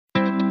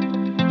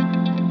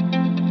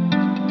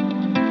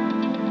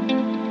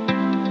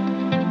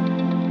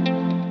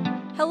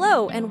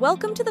Hello, and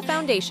welcome to The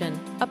Foundation,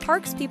 a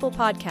Parks People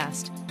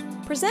podcast,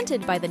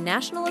 presented by the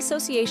National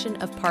Association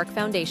of Park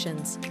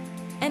Foundations.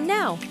 And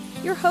now,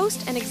 your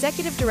host and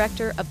Executive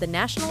Director of the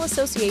National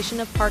Association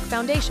of Park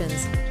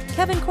Foundations,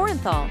 Kevin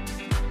Korenthal.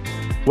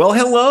 Well,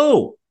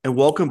 hello, and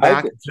welcome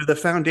back to The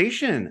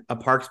Foundation, a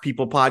Parks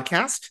People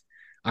podcast.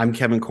 I'm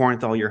Kevin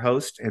Korenthal, your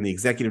host and the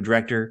Executive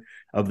Director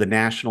of the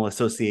National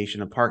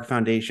Association of Park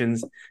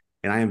Foundations,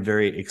 and I am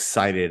very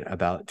excited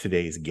about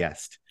today's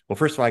guest. Well,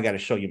 first of all, I got to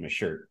show you my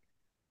shirt.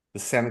 The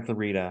Santa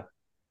Clarita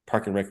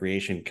Park and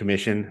Recreation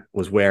Commission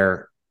was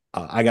where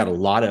I got a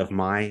lot of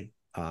my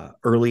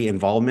early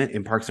involvement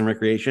in Parks and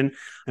Recreation.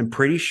 I'm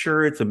pretty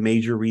sure it's a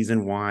major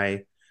reason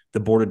why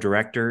the board of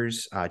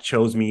directors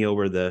chose me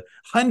over the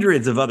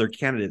hundreds of other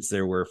candidates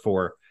there were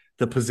for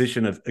the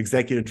position of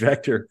executive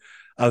director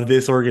of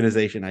this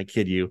organization. I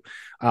kid you.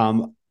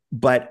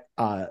 But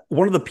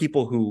one of the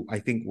people who I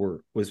think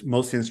was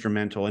most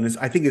instrumental, and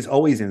I think is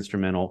always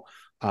instrumental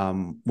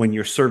when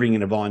you're serving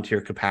in a volunteer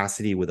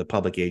capacity with a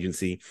public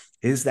agency,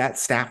 is that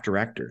staff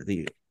director,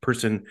 the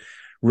person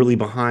really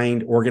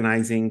behind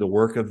organizing the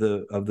work of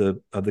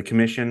the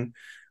commission,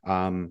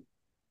 liaising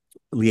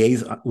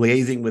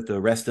with the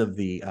rest of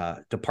the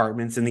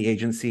departments in the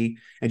agency,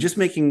 and just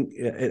making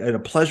it a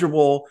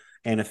pleasurable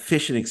and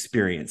efficient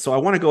experience. So I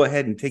want to go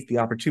ahead and take the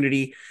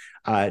opportunity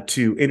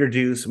to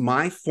introduce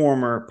my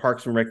former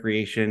Parks and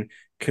Recreation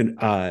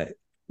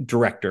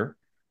director,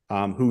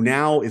 who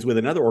now is with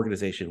another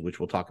organization, which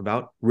we'll talk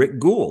about, Rick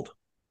Gould.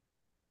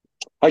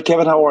 Hi,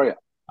 Kevin. How are you?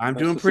 I'm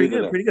doing pretty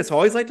good. So I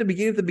always like to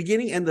begin at the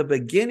beginning, and the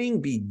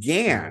beginning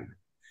began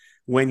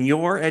when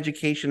your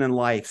education and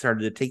life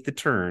started to take the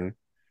turn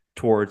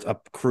towards a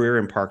career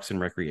in Parks and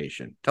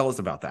Recreation. Tell us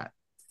about that.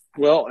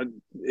 Well,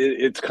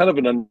 it's kind of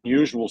an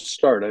unusual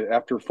start.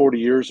 After 40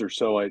 years or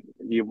so,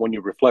 when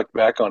you reflect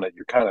back on it,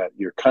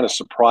 you're kind of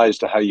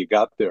surprised at how you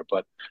got there.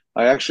 But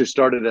I actually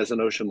started as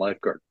an ocean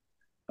lifeguard.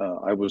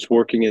 I was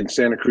working in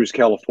Santa Cruz,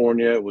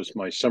 California. It was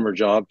my summer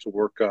job to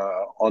work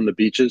on the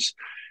beaches.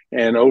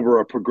 And over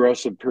a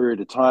progressive period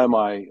of time,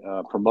 I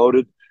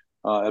promoted,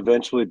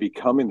 eventually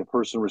becoming the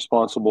person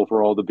responsible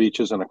for all the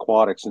beaches and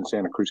aquatics in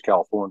Santa Cruz,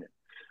 California.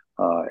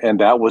 And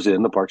that was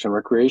in the Parks and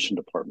Recreation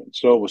Department.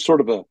 So it was sort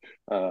of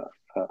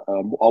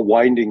a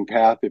winding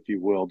path, if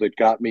you will, that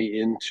got me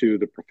into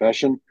the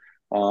profession.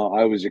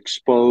 I was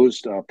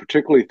exposed,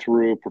 particularly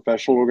through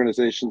professional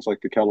organizations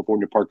like the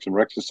California Parks and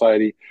Rec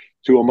Society,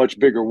 to a much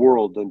bigger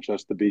world than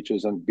just the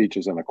beaches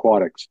and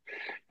aquatics.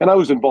 And I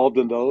was involved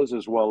in those,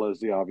 as well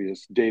as the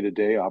obvious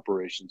day-to-day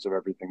operations of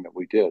everything that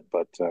we did.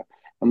 But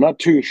I'm not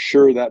too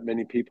sure that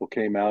many people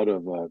came out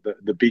of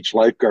the beach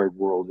lifeguard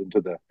world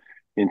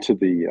into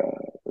the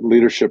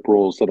leadership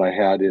roles that I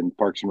had in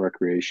Parks and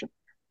Recreation.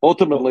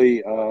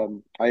 Ultimately,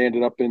 I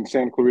ended up in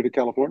Santa Clarita,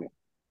 California.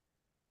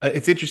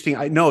 It's interesting.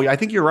 I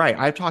think you're right.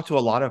 I've talked to a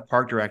lot of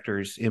park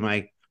directors in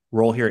my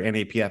role here at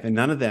NAPF, and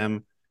none of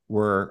them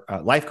were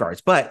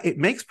lifeguards. But it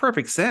makes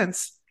perfect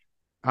sense.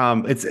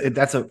 First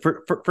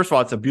of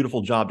all, it's a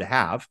beautiful job to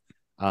have.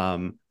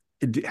 Having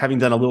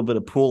done a little bit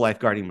of pool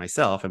lifeguarding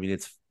myself, I mean,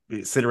 it's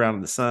sit around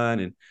in the sun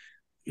and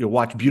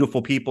watch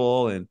beautiful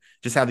people and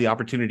just have the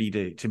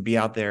opportunity to be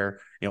out there,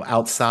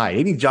 outside.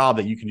 Any job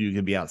that you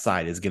can be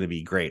outside is going to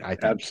be great, I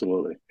think.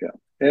 Absolutely. Yeah.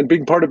 And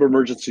being part of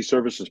emergency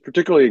services,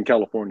 particularly in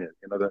California,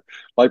 the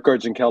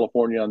lifeguards in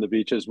California on the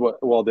beaches,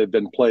 while they've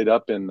been played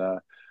up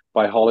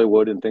by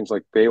Hollywood and things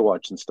like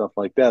Baywatch and stuff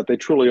like that, they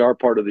truly are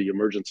part of the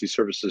emergency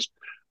services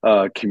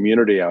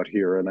community out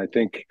here. And I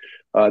think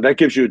that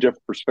gives you a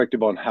different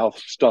perspective on how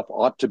stuff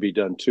ought to be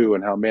done too,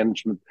 and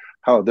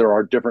how there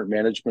are different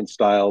management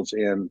styles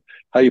and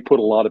how you put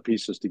a lot of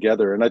pieces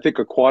together. And I think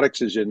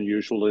aquatics is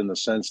unusual in the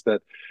sense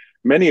that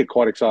many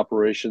aquatics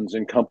operations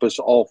encompass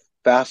all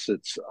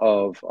facets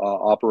of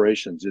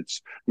operations.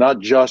 It's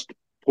not just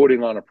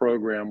putting on a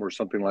program or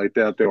something like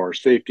that. There are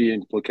safety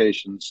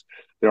implications.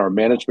 There are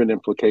management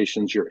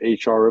implications, your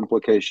HR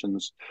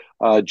implications,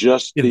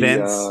 just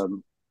events.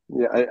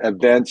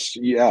 Events.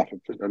 Yeah,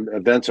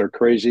 events are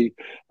crazy.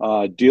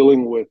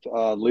 Dealing with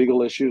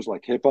legal issues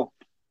like HIPAA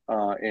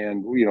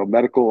and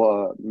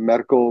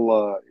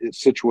medical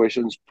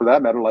situations, for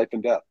that matter, life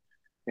and death.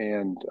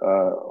 And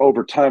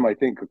over time, I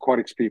think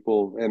aquatics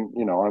people, and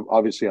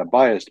I'm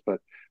biased,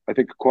 but I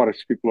think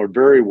aquatics people are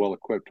very well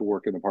equipped to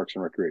work in the Parks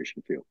and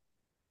Recreation field.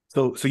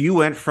 So you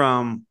went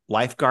from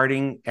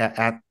lifeguarding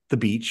at the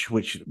beach,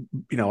 which,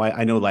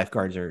 I know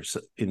lifeguards are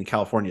in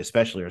California,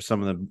 especially, are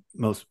some of the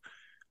most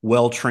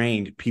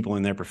well-trained people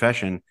in their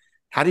profession.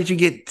 How did you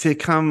get to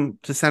come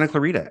to Santa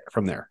Clarita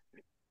from there?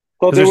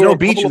 Well, there's no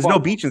beach. There's no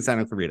beach in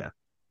Santa Clarita.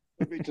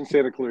 Beach in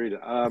Santa Clarita.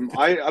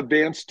 I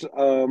advanced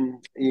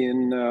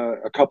in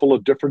a couple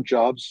of different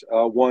jobs.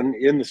 One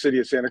in the city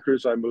of Santa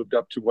Cruz, I moved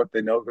up to what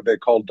they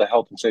called the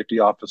health and safety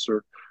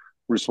officer,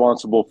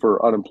 responsible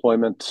for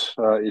unemployment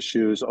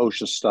issues,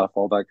 OSHA stuff,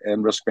 all that,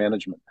 and risk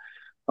management.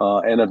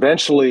 And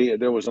eventually,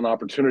 there was an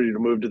opportunity to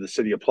move to the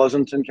city of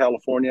Pleasanton,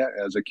 California,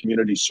 as a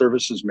community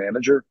services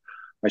manager.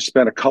 I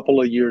spent a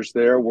couple of years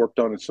there, worked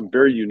on some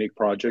very unique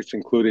projects,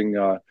 including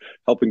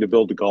helping to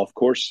build the golf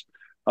course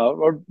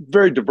a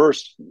very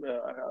diverse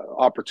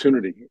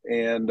opportunity.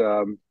 And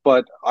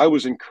but I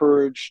was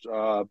encouraged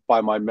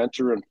by my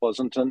mentor in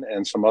Pleasanton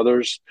and some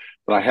others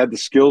that I had the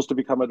skills to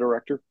become a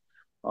director.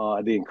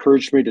 They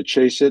encouraged me to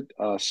chase it.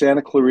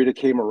 Santa Clarita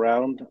came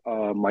around.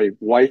 My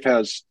wife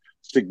has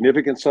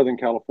significant Southern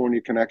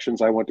California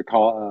connections. I went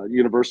to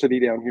university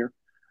down here,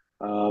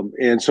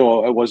 and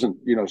so I wasn't,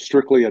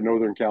 strictly a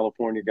Northern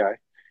California guy.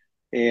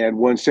 And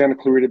when Santa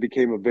Clarita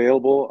became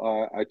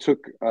available, I took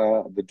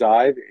the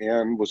dive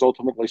and was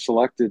ultimately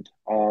selected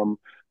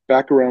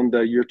back around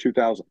the year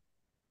 2000.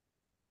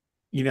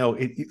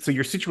 So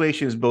your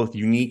situation is both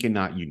unique and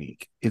not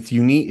unique. It's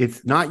unique.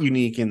 It's not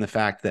unique in the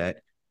fact that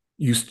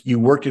you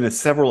worked in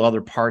several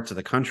other parts of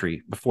the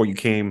country before you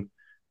came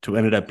to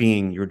ended up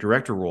being your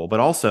director role, but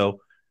also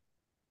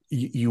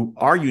you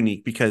are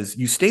unique because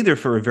you stayed there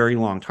for a very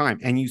long time,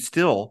 and you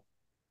still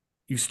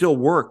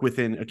work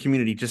within a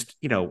community just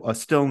a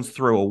stone's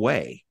throw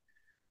away.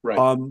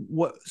 Right.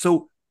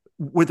 So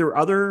were there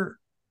other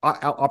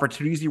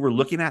opportunities you were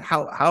looking at?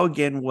 How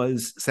again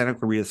was Santa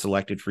Clarita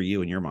selected for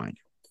you in your mind?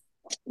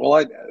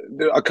 Well,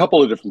 a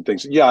couple of different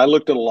things. Yeah, I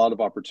looked at a lot of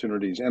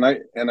opportunities, and I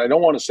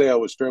don't want to say I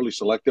was fairly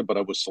selective, but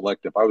I was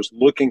selective. I was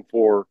looking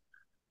for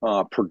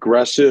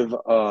progressive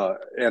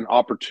and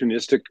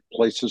opportunistic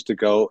places to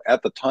go.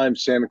 At the time,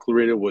 Santa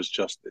Clarita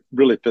it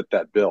really fit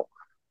that bill,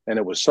 and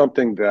it was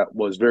something that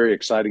was very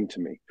exciting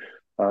to me.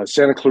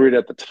 Santa Clarita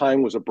at the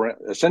time was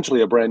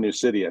essentially a brand new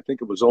city. I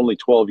think it was only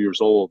 12 years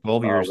old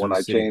 12 years when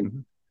I city.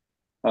 came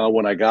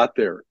when I got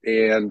there,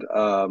 and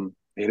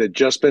it had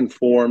just been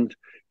formed.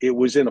 It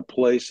was in a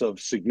place of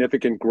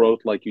significant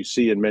growth, like you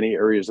see in many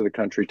areas of the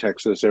country,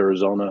 Texas,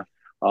 Arizona.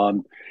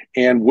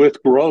 And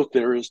with growth,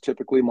 there is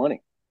typically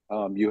money.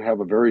 You have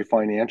a very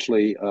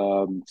financially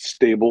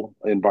stable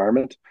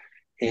environment.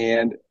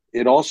 And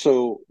it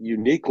also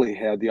uniquely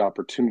had the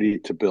opportunity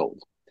to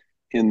build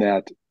in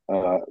that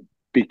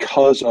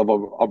because of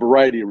a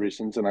variety of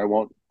reasons, and I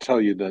won't tell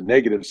you the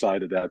negative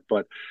side of that,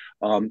 but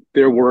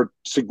there were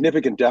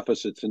significant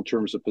deficits in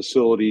terms of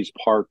facilities,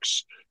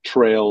 parks,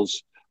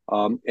 trails,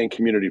 and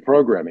community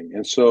programming.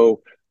 And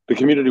so the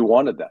community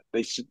wanted that.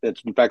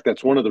 In fact,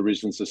 that's one of the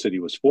reasons the city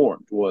was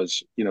formed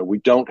was, we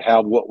don't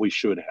have what we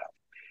should have.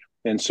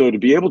 And so to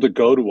be able to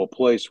go to a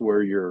place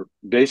where you're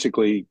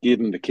basically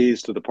given the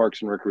keys to the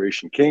Parks and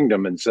Recreation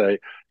Kingdom and say,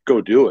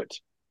 go do it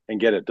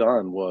and get it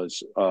done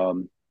was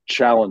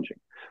challenging.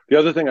 The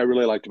other thing I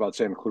really liked about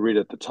Santa Clarita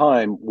at the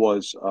time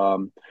was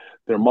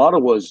their motto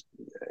was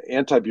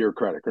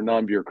anti-bureaucratic or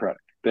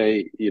non-bureaucratic.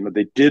 They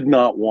did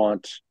not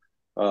want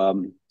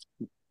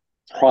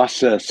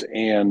process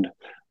and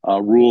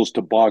rules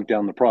to bog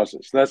down the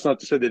process. That's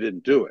not to say they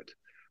didn't do it,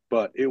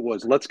 but it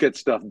was, let's get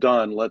stuff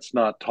done. Let's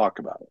not talk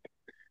about it.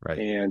 Right.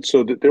 And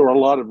so there were a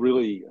lot of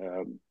really,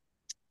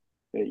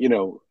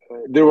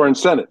 there were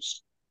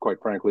incentives,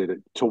 quite frankly,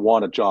 to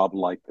want a job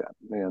like that.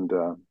 And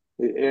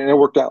it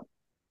worked out.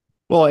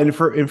 Well, and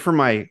for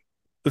my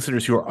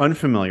listeners who are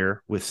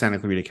unfamiliar with Santa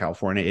Clarita,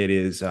 California, it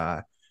is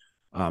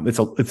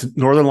it's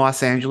northern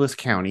Los Angeles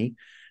County.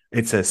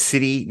 It's a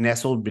city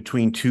nestled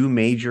between two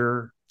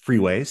major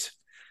freeways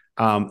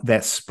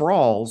that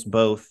sprawls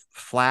both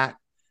flat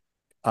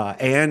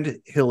and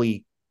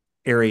hilly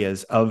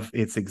areas of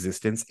its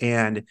existence,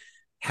 and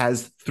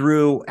has,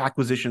 through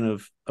acquisition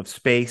of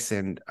space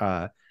and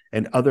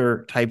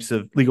other types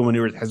of legal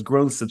maneuvers, has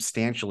grown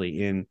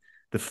substantially in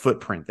the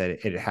footprint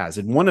that it has.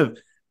 And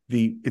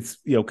it's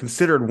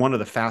considered one of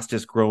the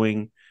fastest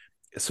growing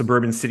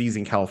suburban cities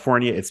in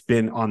California. It's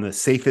been on the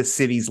safest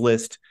cities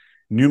list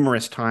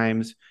numerous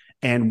times.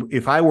 And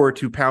if I were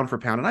to pound for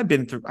pound, and I've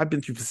been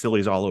through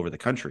facilities all over the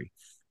country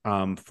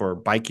for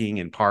biking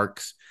and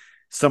parks,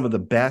 some of the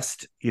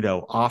best,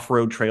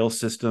 off-road trail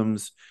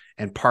systems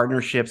and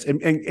partnerships.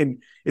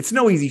 And it's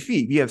no easy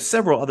feat. You have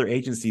several other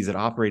agencies that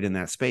operate in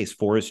that space,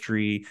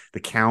 forestry, the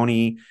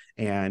county.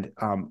 And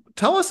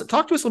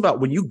talk to us about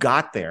when you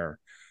got there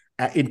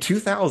in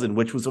 2000,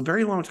 which was a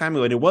very long time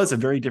ago. And it was a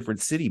very different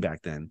city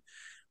back then.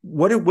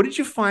 What did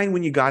you find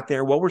when you got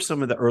there? What were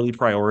some of the early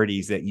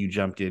priorities that you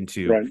jumped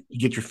into to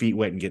get your feet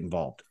wet and get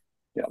involved?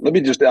 Yeah,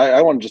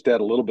 I want to just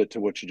add a little bit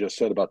to what you just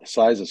said about the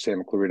size of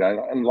Santa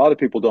Clarita. And a lot of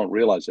people don't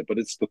realize it, but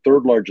it's the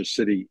third largest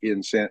city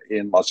in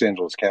Los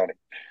Angeles County.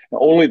 Now,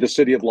 only the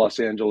city of Los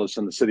Angeles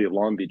and the city of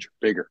Long Beach are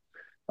bigger.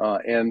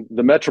 And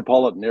the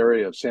metropolitan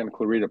area of Santa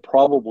Clarita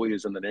probably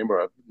is in the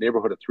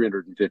neighborhood of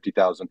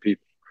 350,000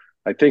 people.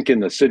 I think in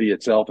the city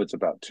itself, it's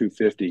about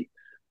 250.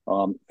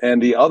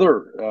 And the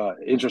other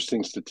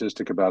interesting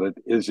statistic about it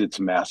is it's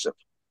massive.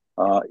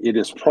 It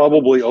is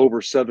probably over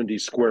 70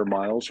 square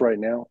miles right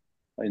now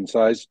in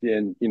size.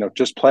 And,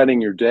 just planning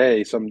your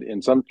day,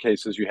 in some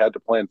cases, you had to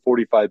plan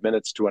 45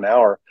 minutes to an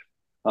hour,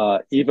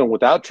 even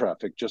without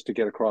traffic, just to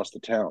get across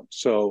the town.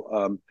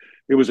 So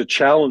it was a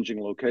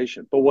challenging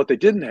location. But what they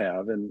didn't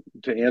have, and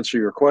to answer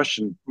your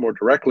question more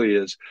directly,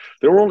 is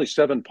there were only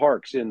 7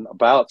 parks in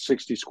about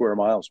 60 square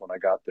miles when I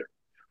got there.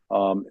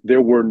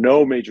 There were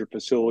no major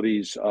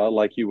facilities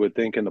like you would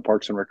think in the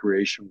Parks and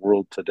Recreation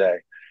world today.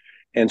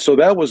 And so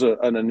that was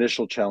an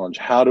initial challenge.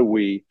 How do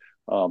we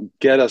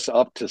get us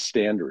up to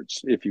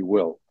standards, if you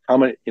will. How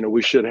many,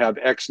 we should have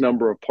X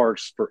number of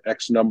parks for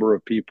X number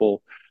of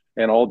people,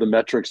 and all the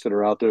metrics that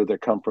are out there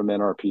that come from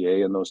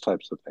NRPA and those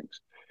types of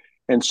things.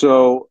 And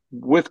so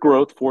with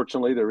growth,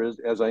 fortunately, there is,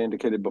 as I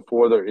indicated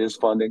before, there is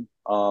funding.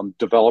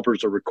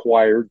 Developers are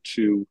required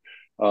to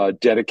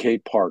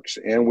dedicate parks.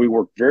 And we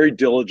work very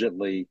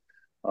diligently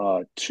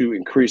to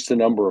increase the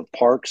number of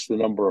parks, the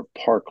number of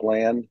park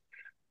land.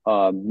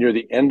 Near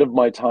the end of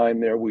my time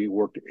there, we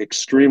worked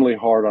extremely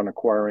hard on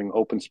acquiring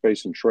open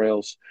space and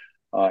trails.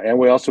 And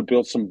we also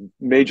built some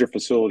major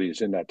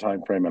facilities in that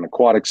time frame, an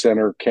aquatic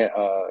center,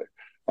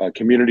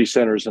 community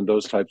centers, and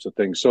those types of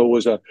things. So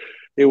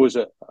it was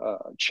a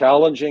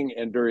challenging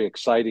and very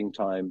exciting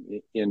time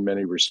in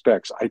many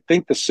respects. I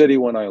think the city,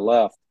 when I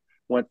left,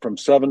 went from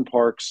 7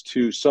 parks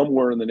to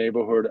somewhere in the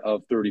neighborhood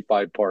of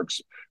 35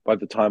 parks by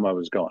the time I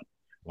was gone.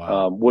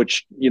 Wow.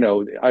 Which,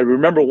 I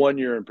remember one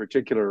year in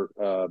particular,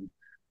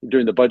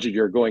 during the budget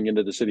year, going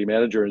into the city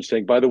manager and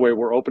saying, by the way,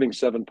 we're opening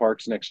 7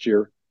 parks next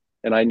year,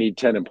 and I need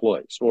 10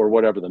 employees, or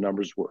whatever the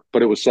numbers were.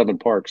 But it was 7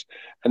 parks.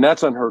 And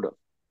that's unheard of.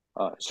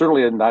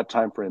 Certainly in that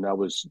time frame, that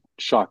was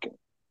shocking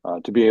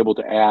to be able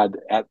to add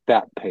at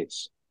that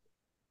pace.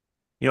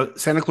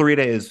 Santa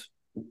Clarita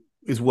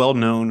is well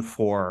known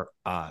for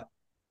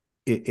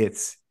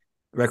its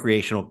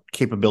recreational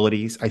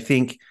capabilities. I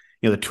think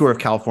the Tour of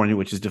California,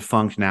 which is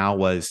defunct now,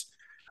 was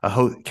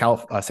Santa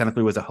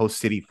Clarita was a host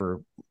city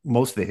for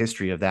most of the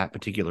history of that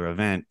particular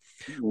event.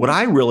 What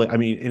I really,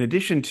 in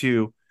addition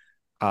to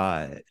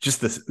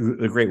just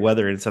the great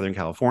weather in Southern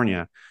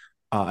California,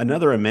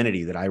 another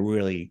amenity that I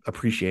really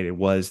appreciated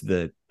was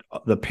the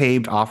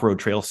paved off-road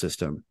trail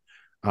system.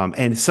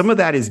 And some of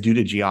that is due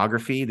to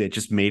geography that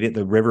just made it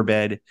the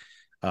riverbed,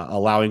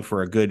 allowing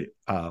for a good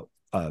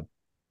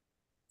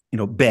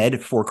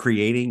bed for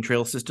creating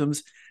trail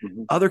systems.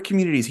 Mm-hmm. Other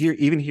communities here,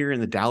 even here in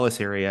the Dallas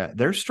area,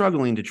 they're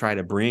struggling to try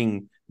to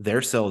bring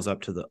themselves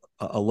up to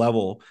a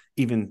level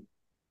even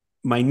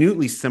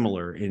minutely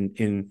similar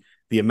in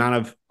the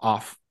amount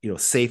of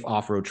safe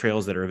off-road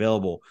trails that are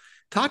available.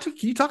 Can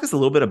you talk us a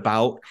little bit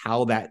about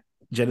how that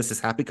genesis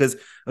happened? Because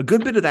a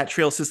good bit of that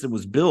trail system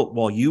was built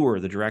while you were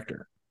the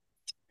director.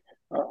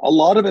 A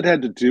lot of it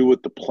had to do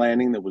with the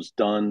planning that was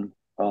done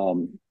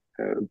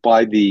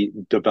by the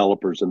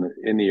developers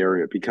in the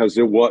area, because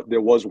there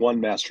was one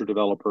master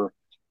developer,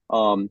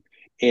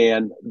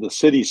 and the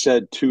city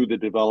said to the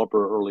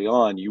developer early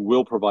on, you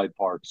will provide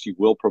parks, you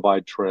will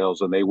provide trails,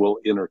 and they will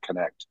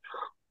interconnect.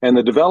 And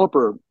the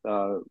developer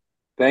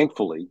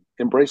thankfully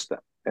embraced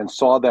that and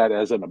saw that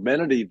as an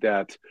amenity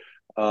that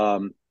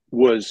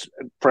was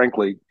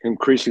frankly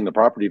increasing the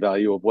property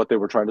value of what they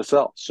were trying to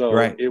sell. So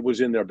right. It was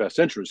in their best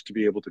interest to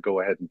be able to go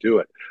ahead and do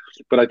it.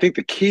 But I think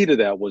the key to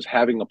that was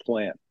having a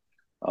plan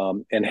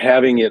and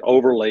having it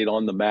overlaid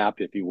on the map,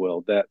 if you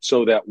will,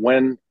 so that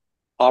when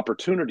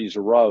opportunities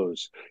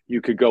arose, you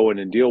could go in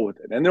and deal with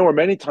it. And there were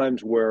many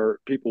times where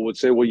people would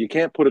say, well, you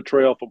can't put a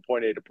trail from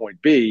point A to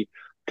point B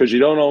because you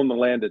don't own the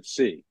land at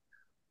C.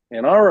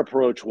 And our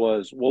approach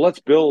was, well, let's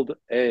build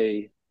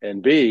A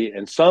and B,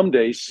 and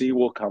someday C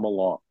will come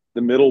along.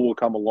 The middle will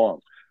come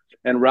along.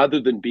 And rather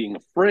than being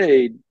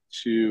afraid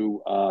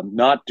to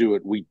not do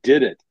it, we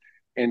did it.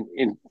 And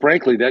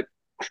frankly, that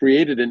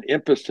created an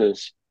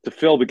impetus to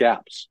fill the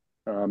gaps.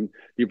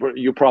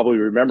 You probably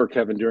remember,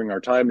 Kevin, during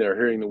our time there,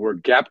 hearing the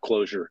word gap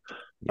closure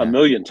a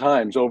million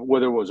times, over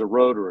whether it was a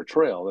road or a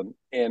trail.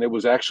 And it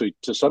was actually,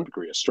 to some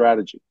degree, a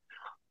strategy.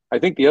 I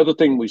think the other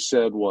thing we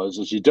said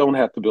is you don't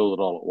have to build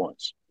it all at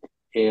once.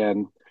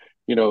 And,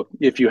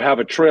 if you have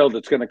a trail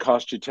that's going to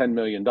cost you $10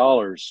 million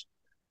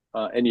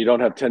and you don't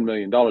have $10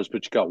 million, but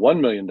you got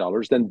 $1 million,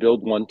 then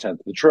build 1/10 of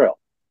the trail.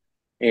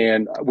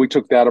 And we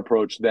took that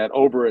approach that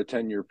over a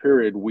 10-year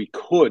period, we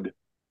could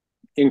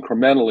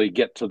incrementally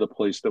get to the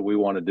place that we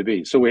wanted to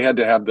be. So we had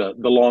to have the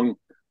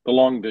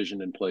long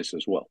vision in place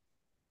as well.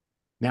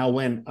 Now,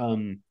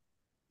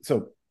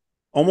 so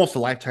almost a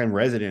lifetime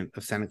resident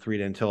of Santa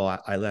Clarita until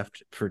I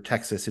left for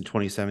Texas in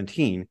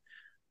 2017,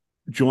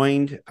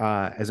 joined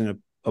as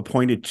an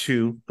appointed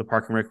to the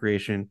Park and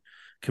Recreation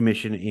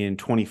Commission in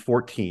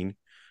 2014.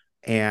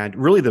 And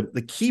really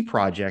the key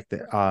project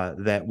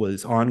that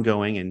was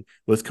ongoing and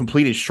was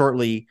completed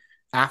shortly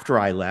after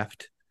I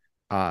left,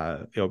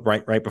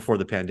 right before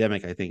the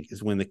pandemic, I think,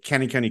 is when the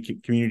Canyon County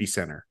Community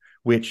Center,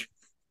 which,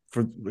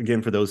 for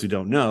those who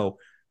don't know,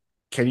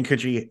 Canyon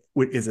Country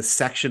is a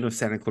section of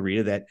Santa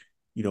Clarita that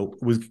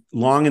was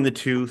long in the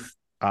tooth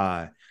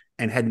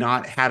and had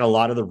not had a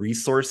lot of the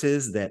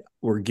resources that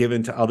were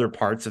given to other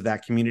parts of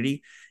that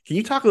community. Can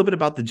you talk a little bit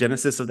about the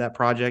genesis of that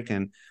project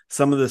and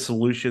some of the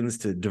solutions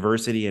to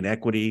diversity and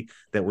equity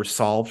that were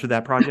solved through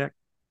that project?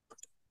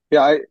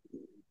 Yeah,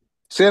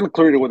 Santa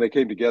Clarita, when they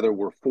came together,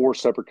 were 4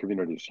 separate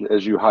communities,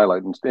 as you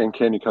highlight, and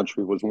Canyon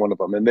Country was one of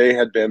them. And they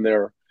had been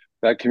there,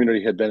 that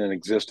community had been in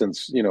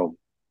existence,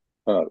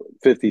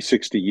 50,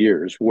 60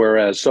 years,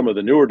 whereas some of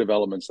the newer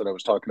developments that I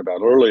was talking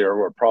about earlier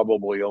were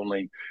probably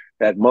only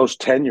at most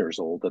 10 years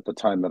old at the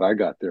time that I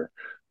got there.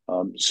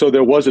 So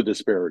there was a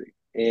disparity.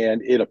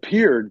 And it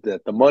appeared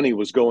that the money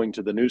was going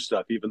to the new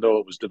stuff, even though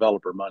it was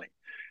developer money.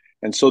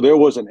 And so there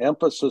was an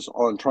emphasis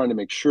on trying to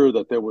make sure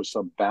that there was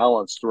some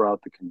balance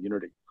throughout the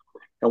community.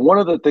 And one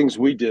of the things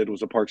we did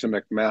was a Parks and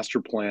Rec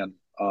master plan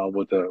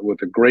with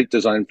a great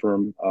design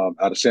firm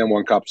out of San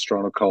Juan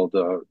Capistrano called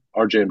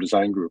RJM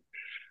Design Group.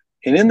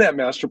 And in that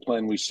master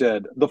plan, we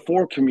said the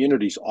 4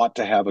 communities ought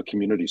to have a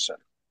community center.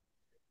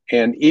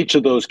 And each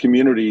of those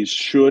communities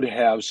should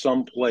have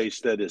some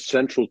place that is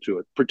central to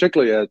it,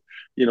 particularly at,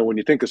 when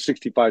you think of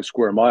 65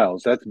 square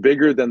miles, that's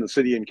bigger than the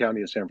city and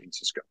county of San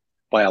Francisco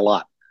by a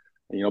lot,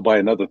 by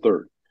another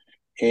third.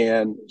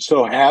 And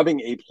so having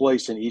a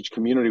place in each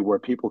community where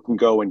people can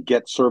go and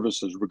get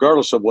services,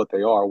 regardless of what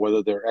they are,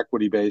 whether they're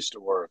equity based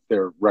or if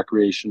they're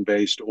recreation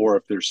based, or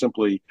if they're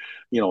simply,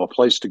 a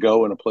place to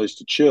go and a place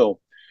to chill,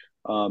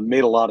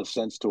 made a lot of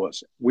sense to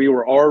us. We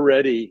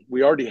already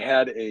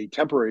had a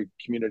temporary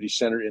community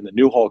center in the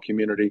Newhall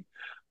community.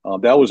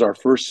 That was our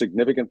first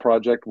significant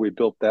project. We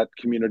built that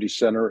community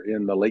center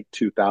in the late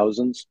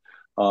 2000s.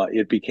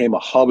 It became a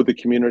hub of the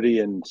community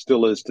and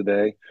still is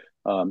today.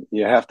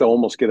 You have to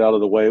almost get out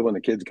of the way when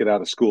the kids get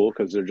out of school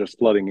because they're just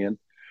flooding in.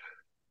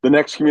 The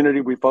next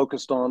community we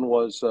focused on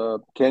was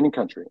Canyon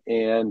Country,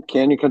 and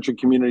Canyon Country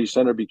Community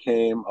Center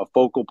became a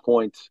focal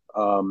point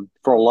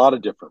for a lot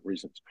of different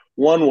reasons.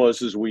 One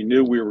was we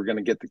knew we were going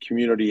to get the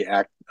community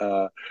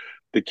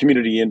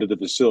into the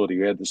facility.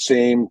 We had the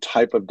same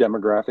type of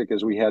demographic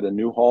as we had in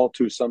Newhall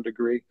to some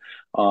degree.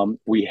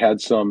 We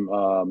had some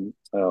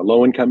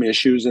low-income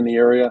issues in the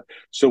area,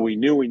 so we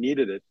knew we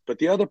needed it. But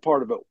the other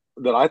part of it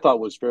that I thought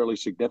was fairly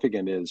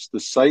significant is the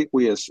site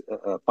we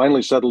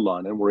finally settled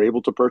on and were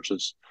able to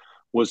purchase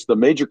was the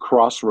major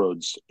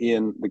crossroads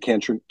in the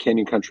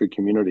Canyon Country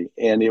community.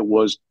 And it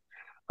was,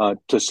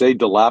 to say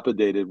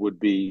dilapidated would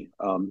be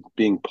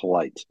being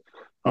polite.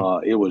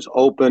 It was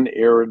open,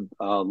 arid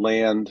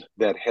land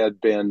that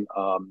had been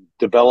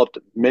developed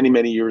many,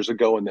 many years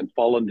ago and then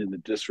fallen into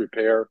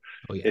disrepair.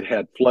 Oh, yeah. It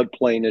had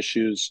floodplain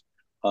issues.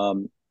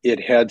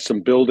 It had some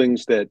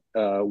buildings that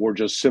were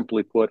just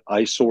simply put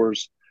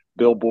eyesores,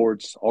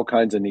 billboards, all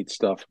kinds of neat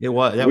stuff. It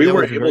was. We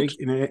were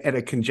at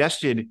a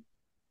congested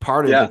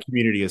part of the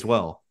community as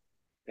well.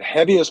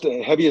 Heaviest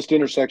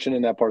intersection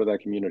in that part of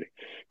that community.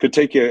 Could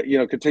take you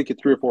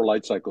 3 or 4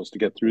 light cycles to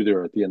get through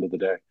there at the end of the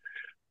day.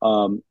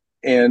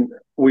 And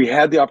we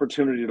had the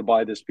opportunity to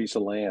buy this piece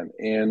of land.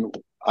 And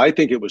I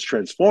think it was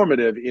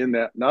transformative in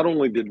that not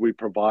only did we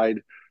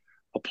provide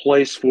a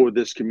place for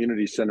this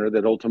community center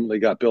that ultimately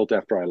got built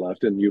after I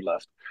left and you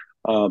left,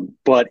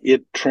 but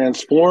it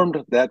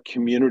transformed that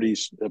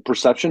community's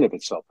perception of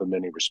itself in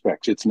many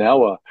respects. It's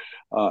now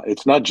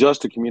it's not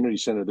just a community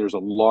center. There's a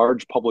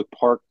large public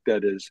park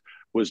that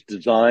was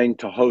designed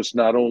to host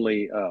not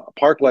only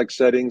park-like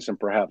settings and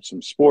perhaps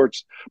some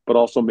sports, but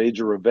also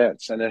major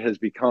events. And it has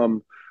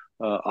become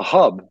a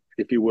hub,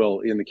 if you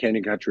will, in the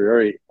Canyon Country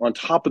area on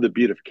top of the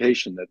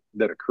beautification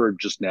that occurred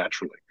just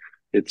naturally.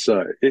 It's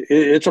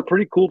a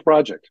pretty cool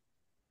project.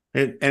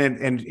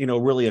 And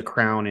really a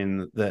crown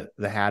in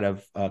the hat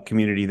of a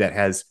community that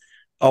has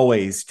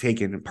always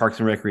taken Parks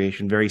and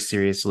Recreation very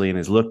seriously and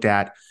has looked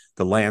at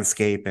the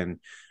landscape. And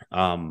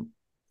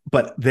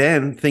but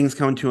then things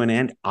come to an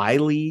end. I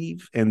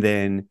leave, and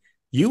then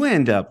you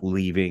end up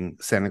leaving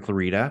Santa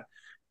Clarita.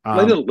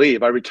 I didn't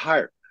leave. I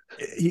retired.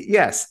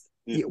 Yes.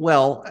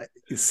 Well,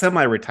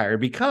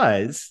 semi-retired,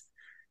 because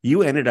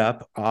you ended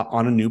up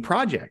on a new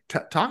project.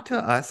 Talk to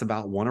us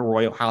about One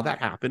Arroyo, how that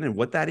happened and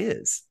what that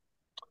is.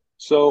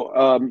 So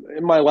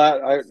in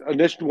my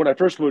initially, when I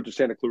first moved to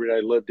Santa Clarita, I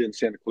lived in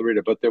Santa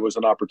Clarita, but there was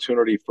an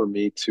opportunity for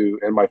me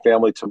and my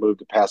family to move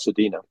to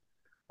Pasadena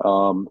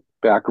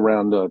back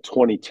around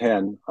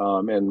 2010.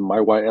 And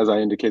my wife, as I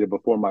indicated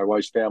before, my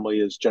wife's family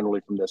is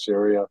generally from this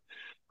area.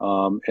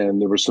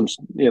 And there was some,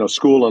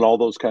 school and all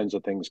those kinds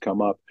of things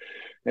come up.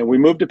 And we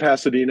moved to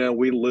Pasadena.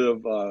 We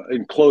live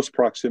in close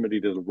proximity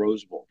to the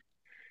Rose Bowl.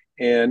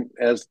 And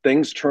as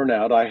things turn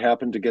out, I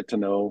happened to get to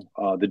know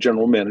the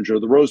general manager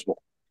of the Rose Bowl.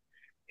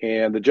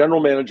 And the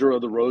general manager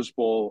of the Rose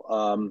Bowl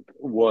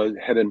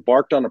had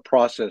embarked on a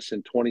process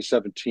in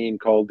 2017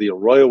 called the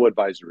Arroyo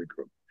Advisory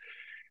Group.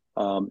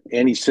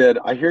 And he said,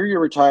 "I hear you're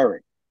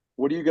retiring.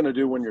 What are you going to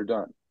do when you're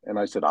done?" And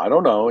I said, "I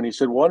don't know." And he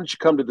said, "Why don't you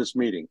come to this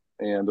meeting?"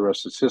 And the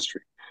rest is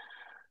history.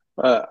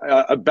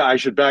 I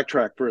should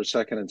backtrack for a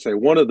second and say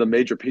one of the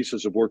major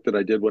pieces of work that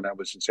I did when I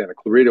was in Santa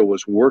Clarita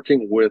was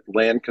working with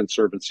land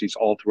conservancies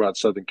all throughout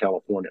Southern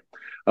California.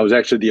 I was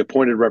actually the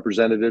appointed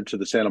representative to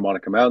the Santa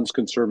Monica Mountains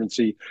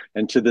Conservancy,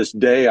 and to this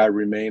day, I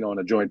remain on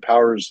a joint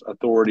powers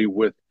authority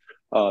with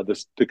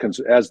as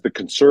the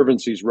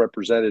Conservancy's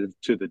representative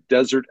to the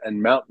Desert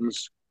and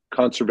Mountains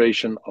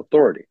Conservation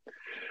Authority.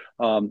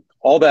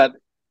 All that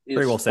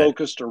is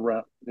focused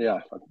around,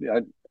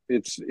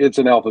 it's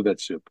an alphabet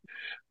soup.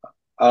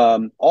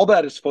 All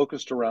that is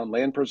focused around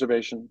land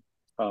preservation,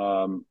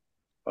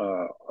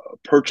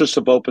 purchase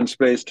of open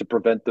space to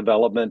prevent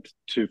development,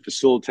 to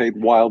facilitate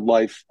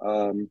wildlife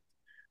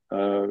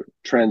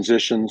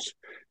transitions,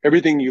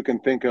 everything you can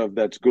think of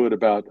that's good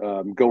about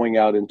going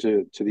out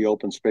into the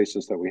open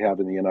spaces that we have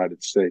in the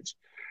United States.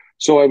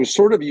 So I was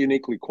sort of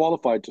uniquely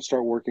qualified to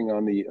start working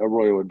on the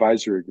Arroyo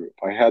Advisory Group.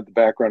 I had the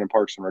background in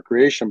Parks and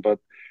Recreation, but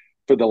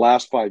for the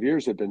last 5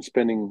 years, I've been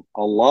spending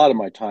a lot of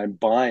my time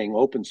buying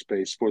open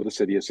space for the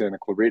city of Santa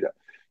Clarita.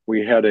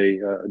 We had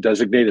a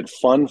designated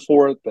fund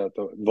for it that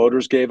the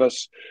voters gave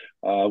us.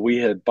 We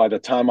had, by the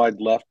time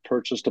I'd left,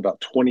 purchased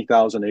about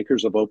 20,000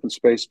 acres of open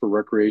space for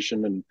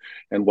recreation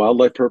and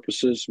wildlife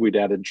purposes. We'd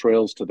added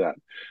trails to that.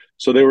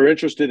 So they were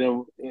interested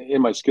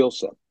in my skill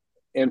set.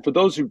 And for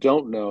those who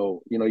don't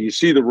know, you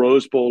see the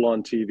Rose Bowl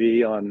on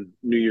TV on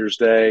New Year's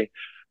Day,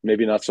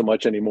 maybe not so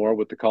much anymore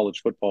with the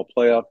college football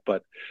playoff,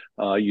 but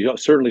you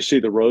certainly see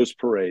the Rose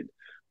Parade.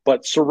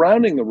 But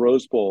surrounding the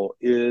Rose Bowl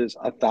is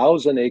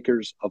 1,000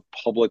 acres of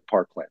public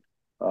parkland.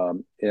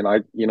 And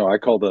I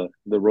call the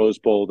Rose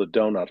Bowl the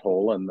donut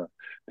hole, and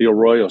the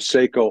Arroyo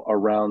Seco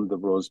around the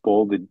Rose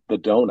Bowl the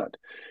donut.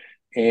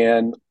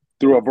 And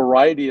through a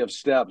variety of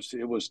steps,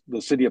 it was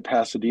the city of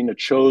Pasadena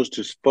chose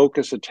to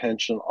focus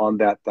attention on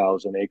that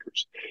 1,000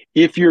 acres.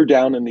 If you're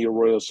down in the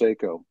Arroyo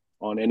Seco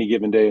on any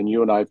given day, and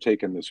you and I have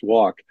taken this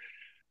walk,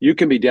 you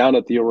can be down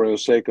at the Arroyo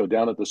Seco,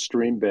 down at the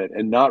stream bed,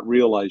 and not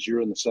realize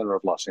you're in the center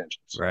of Los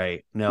Angeles.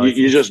 Right. No,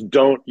 you just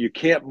don't. You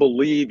can't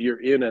believe you're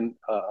in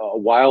a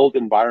wild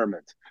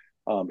environment,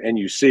 and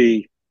you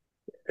see,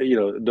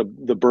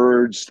 the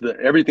birds,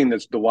 everything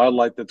that's the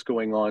wildlife that's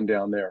going on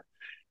down there.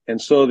 And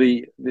so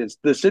the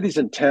city's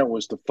intent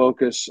was to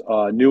focus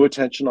new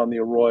attention on the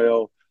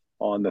Arroyo,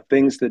 on the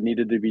things that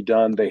needed to be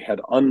done. They had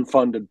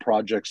unfunded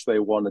projects they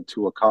wanted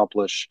to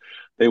accomplish.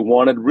 They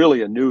wanted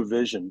really a new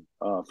vision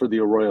for the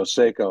Arroyo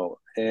Seco.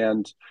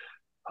 And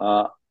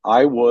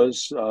I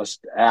was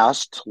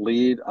asked to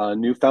lead a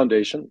new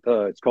foundation.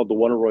 It's called the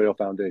One Arroyo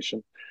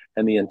Foundation.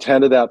 And the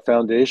intent of that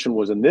foundation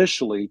was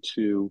initially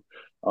to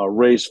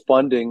raise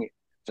funding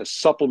to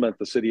supplement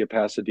the city of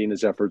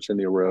Pasadena's efforts in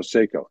the Arroyo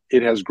Seco.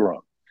 It has grown.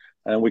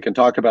 And we can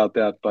talk about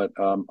that, but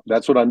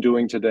that's what I'm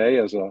doing today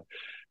as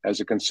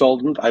a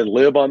consultant. I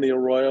live on the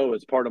Arroyo.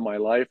 It's part of my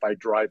life. I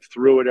drive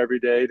through it every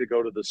day to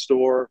go to the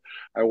store.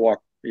 I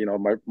walk,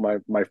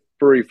 my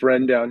furry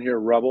friend down here,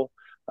 Rebel,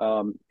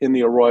 in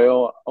the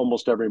Arroyo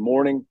almost every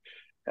morning.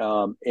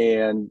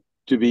 And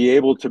to be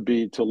able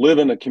to live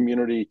in a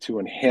community, to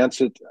enhance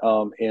it,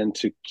 and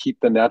to keep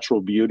the natural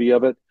beauty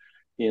of it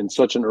in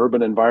such an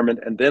urban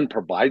environment, and then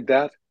provide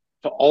that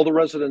to all the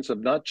residents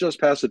of not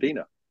just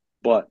Pasadena,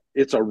 but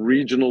it's a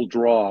regional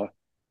draw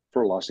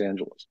for Los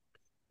Angeles.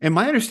 And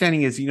my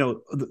understanding is,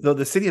 though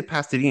the city of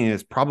Pasadena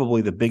is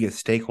probably the biggest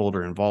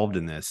stakeholder involved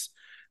in this,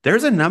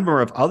 there's a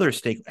number of other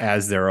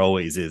as there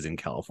always is in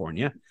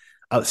California,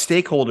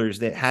 stakeholders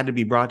that had to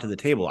be brought to the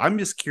table. I'm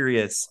just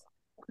curious,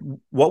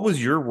 what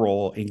was your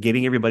role in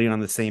getting everybody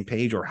on the same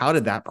page, or how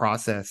did that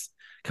process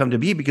come to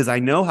be? Because I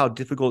know how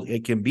difficult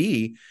it can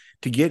be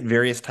to get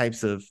various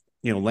types of,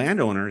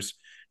 landowners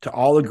to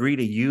all agree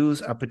to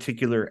use a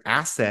particular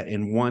asset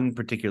in one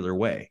particular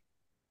way.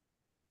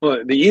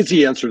 Well, the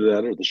easy answer to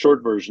that, or the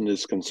short version,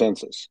 is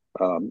consensus.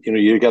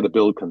 You got to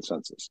build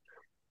consensus.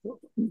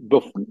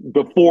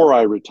 Before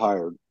I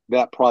retired,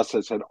 that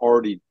process had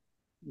already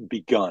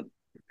begun.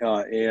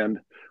 And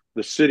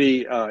the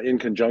city, in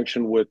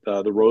conjunction with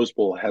the Rose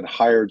Bowl, had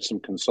hired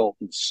some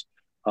consultants,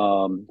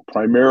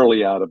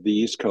 primarily out of the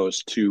East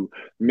Coast, to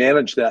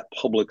manage that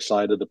public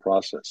side of the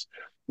process.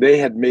 They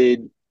had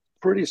made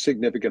pretty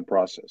significant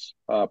progress.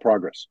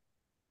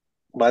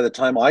 By the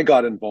time I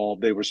got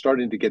involved, they were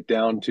starting to get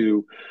down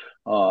to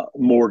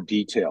more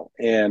detail.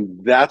 And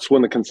that's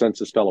when the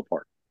consensus fell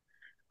apart,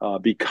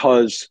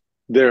 because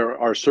there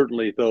are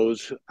certainly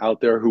those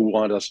out there who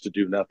want us to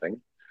do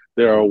nothing.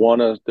 There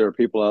are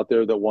people out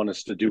there that want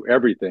us to do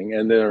everything.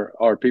 And there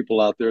are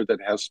people out there that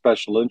have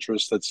special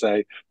interests that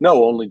say,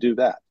 no, only do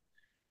that.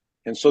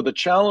 And so the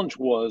challenge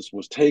was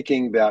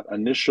taking that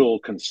initial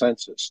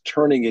consensus,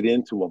 turning it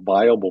into a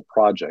viable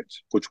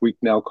project, which we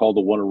now call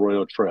the One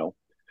Arroyo Trail,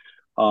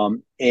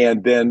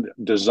 and then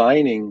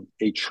designing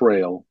a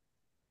trail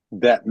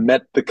that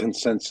met the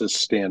consensus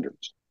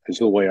standards, is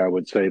the way I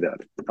would say that.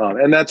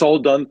 And that's all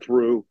done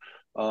through,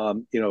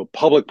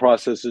 public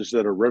processes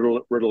that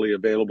are readily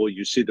available.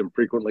 You see them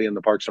frequently in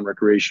the Parks and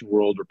Recreation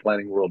world or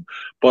planning world,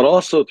 but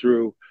also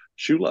through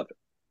shoe leather.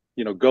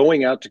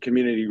 Going out to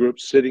community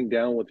groups, sitting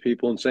down with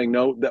people and saying,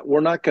 no, that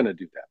we're not going to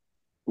do that.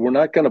 We're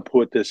not going to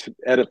put this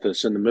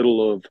edifice in the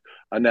middle of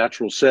a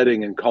natural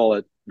setting and call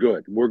it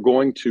good. We're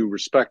going to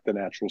respect the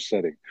natural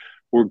setting.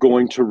 We're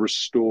going to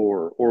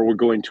restore, or we're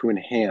going to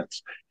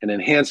enhance. And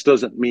enhance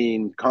doesn't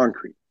mean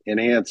concrete.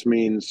 Enhance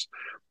means,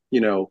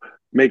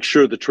 make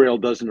sure the trail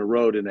doesn't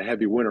erode in a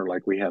heavy winter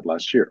like we had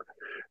last year.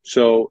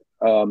 So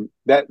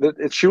that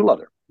it's shoe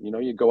leather.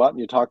 You go out and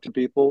you talk to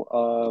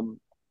people,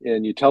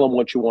 and you tell them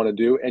what you want to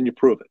do, and you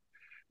prove it.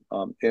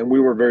 And we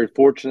were very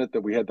fortunate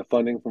that we had the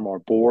funding from our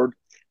board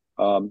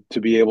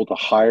to be able to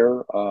hire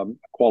a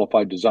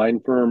qualified design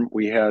firm.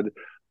 We had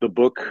the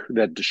book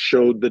that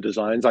showed the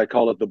designs. I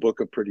call it the book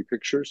of pretty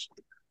pictures,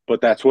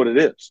 but that's what it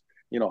is.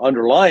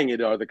 Underlying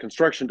it are the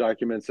construction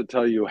documents that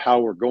tell you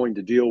how we're going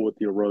to deal with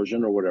the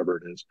erosion or whatever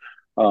it is.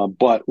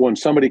 But when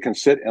somebody can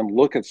sit and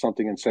look at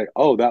something and say,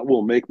 oh, that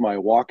will make my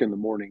walk in the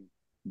morning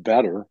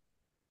better,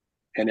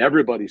 and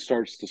everybody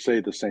starts to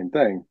say the same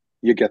thing,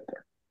 you get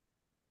there.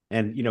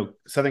 And,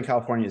 Southern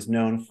California is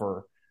known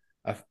for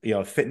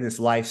a fitness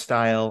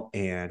lifestyle,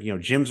 and,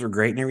 gyms are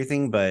great and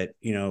everything, but,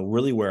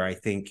 really where I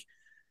think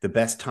the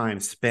best time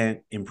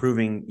spent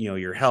improving,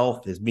 your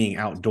health is being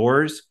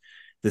outdoors.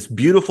 This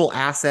beautiful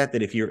asset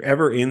that if you're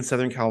ever in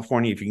Southern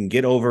California, if you can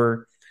get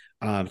over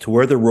to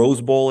where the Rose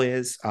Bowl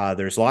is,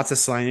 there's lots of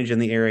signage in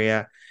the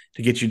area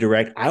to get you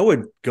direct. I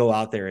would go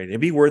out there and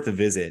it'd be worth a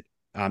visit,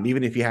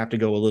 even if you have to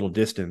go a little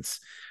distance.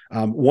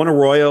 Juan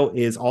Arroyo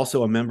is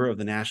also a member of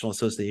the National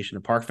Association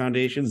of Park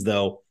Foundations,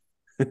 though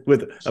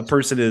with a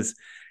person as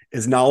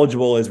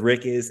knowledgeable as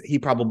Rick is, he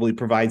probably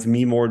provides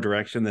me more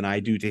direction than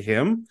I do to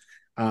him.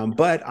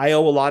 But I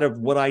owe a lot of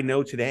what I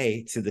know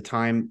today to the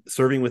time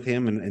serving with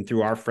him and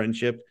through our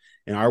friendship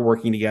and our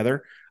working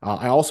together.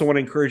 I also want to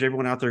encourage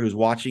everyone out there who's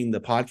watching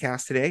the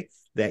podcast today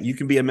that you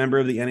can be a member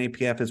of the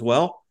NAPF as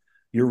well.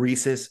 Your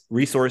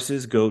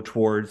resources go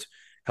towards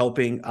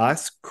helping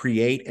us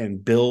create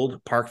and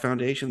build park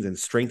foundations and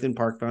strengthen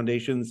park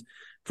foundations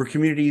for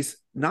communities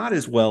not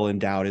as well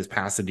endowed as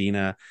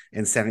Pasadena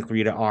and Santa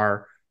Clarita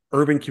are,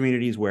 urban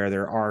communities where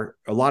there are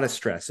a lot of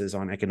stresses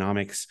on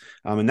economics.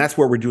 And that's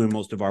where we're doing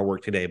most of our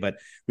work today. But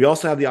we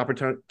also have the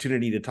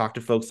opportunity to talk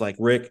to folks like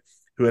Rick,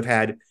 who have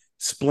had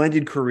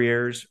splendid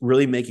careers,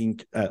 really making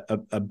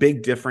a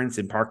big difference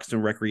in parks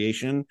and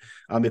recreation.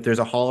 If there's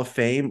a Hall of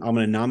Fame, I'm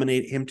going to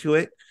nominate him to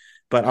it.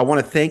 But I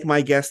want to thank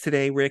my guest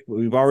today, Rick.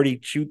 We've already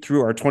chewed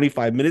through our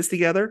 25 minutes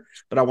together,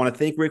 but I want to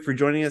thank Rick for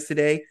joining us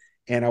today.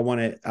 And I want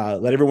to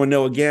let everyone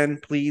know again,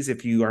 please,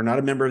 if you are not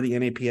a member of the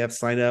NAPF,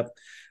 sign up.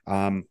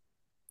 And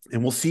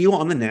we'll see you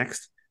on the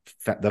next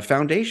The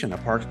Foundation, a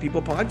Parks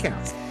People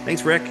podcast.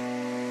 Thanks, Rick.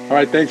 All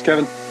right. Thanks,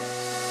 Kevin.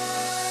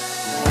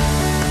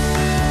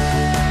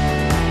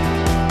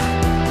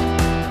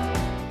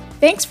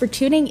 Thanks for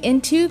tuning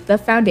into The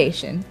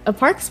Foundation, a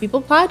Parks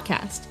People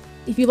podcast.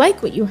 If you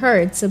like what you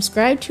heard,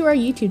 subscribe to our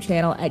YouTube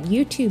channel at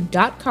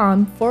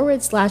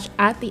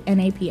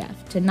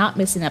youtube.com/@the-NAPF to not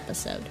miss an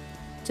episode.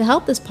 To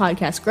help this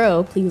podcast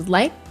grow, please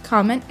like,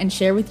 comment, and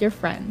share with your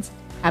friends.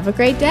 Have a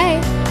great day.